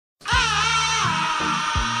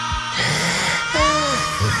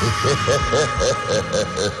I'm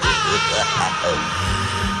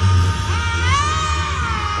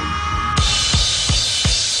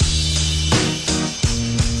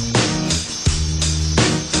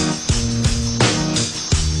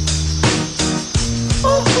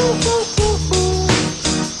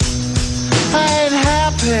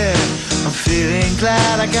feeling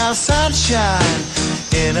glad I got sunshine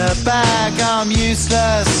in a bag. I'm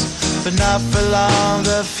useless, but not for long.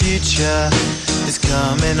 The future is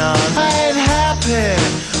coming on. I ain't happy.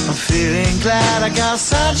 I'm feeling glad I got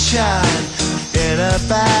sunshine in a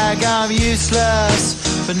bag. I'm useless,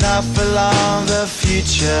 but not for long. The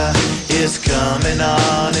future is coming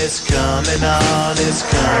on. It's coming on. It's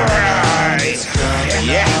coming on. It's coming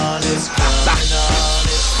on. It's coming on.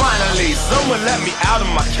 Finally, someone let me out of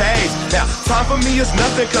my cage. Now, time for me is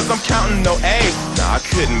nothing cause I'm counting no A's. Nah, I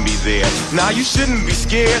couldn't be there. Nah, you shouldn't be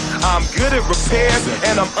scared. I'm good at repairs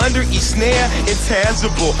and I'm under each snare.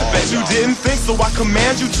 Intangible, bet you didn't think, so I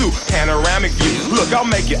command you to. Panoramic view, look, I'll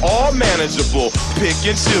make it all manageable. Pick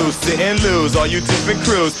and choose, sit and lose, all you different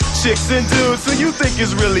crews. Chicks and dudes who you think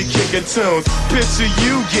is really kicking tunes. Picture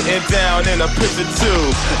you getting down in a picture too,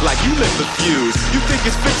 like you lit the fuse. You think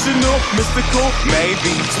it's fictional, mystical,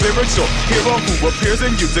 maybe spiritual hero who appears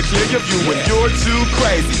in you to clear your view when you're too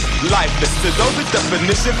crazy. Lifeless to those, the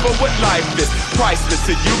definition for what life is. Priceless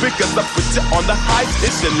to you because I put you on the hype.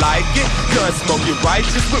 If you like it, gun smoke, you're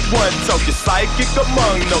righteous with one toe. You're psychic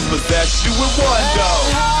among no possess you with one go.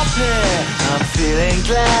 I'm feeling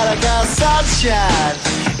glad I got sunshine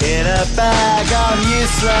in a bag. I'm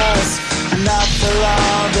useless, not for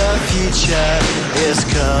long. The future is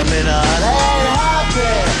coming on. Ain't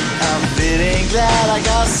happy. I'm feeling glad I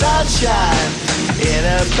got sunshine in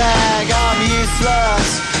a bag. I'm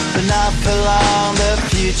useless, but not for long. The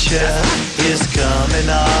future is coming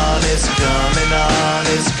on. It's coming on.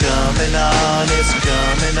 It's coming on. It's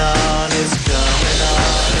coming on. It's coming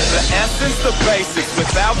on. The essence, the basics,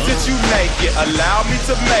 without it you make it. Allow me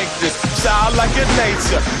to make this child like a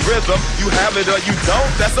nature rhythm. You have it or you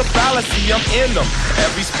don't, that's a fallacy, I'm in them.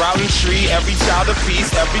 Every sprouting tree, every child of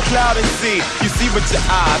peace, every cloud and sea. You see with your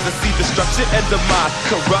eyes and see destruction and demise.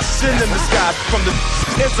 Corruption in the skies from the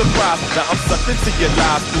enterprise. Now I'm sucked into your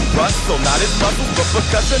lives through rust, so not as muscles, but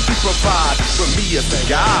percussion to provide for me as a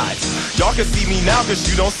guide. Y'all can see me now cause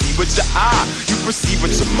you don't see with your eye. You perceive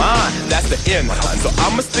with your mind, that's the end. So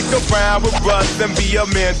I'ma stick around with Russ and be a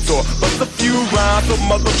mentor. Bust a few rhymes so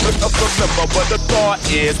motherfuckers remember what the thought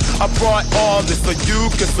is. I brought all this so you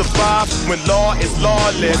can survive when law is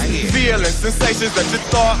lawless. Feeling sensations that you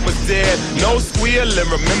thought was dead. No squealing,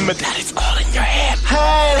 remember that it's all in your head.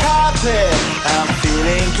 I ain't happy. I'm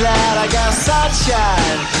feeling glad I got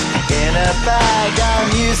sunshine in a bag. I'm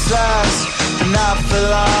useless, not for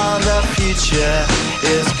long. The future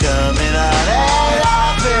is coming on. Ain't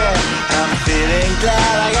happy. I'm feeling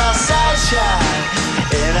glad I got sunshine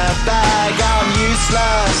in a bag. I'm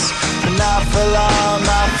useless, not for long.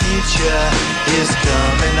 My future is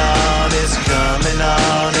coming on. It's coming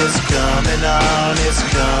on. It's coming on. It's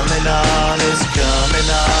coming on. It's coming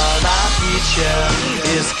on. My future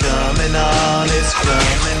is coming on. It's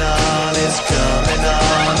coming on. It's coming on.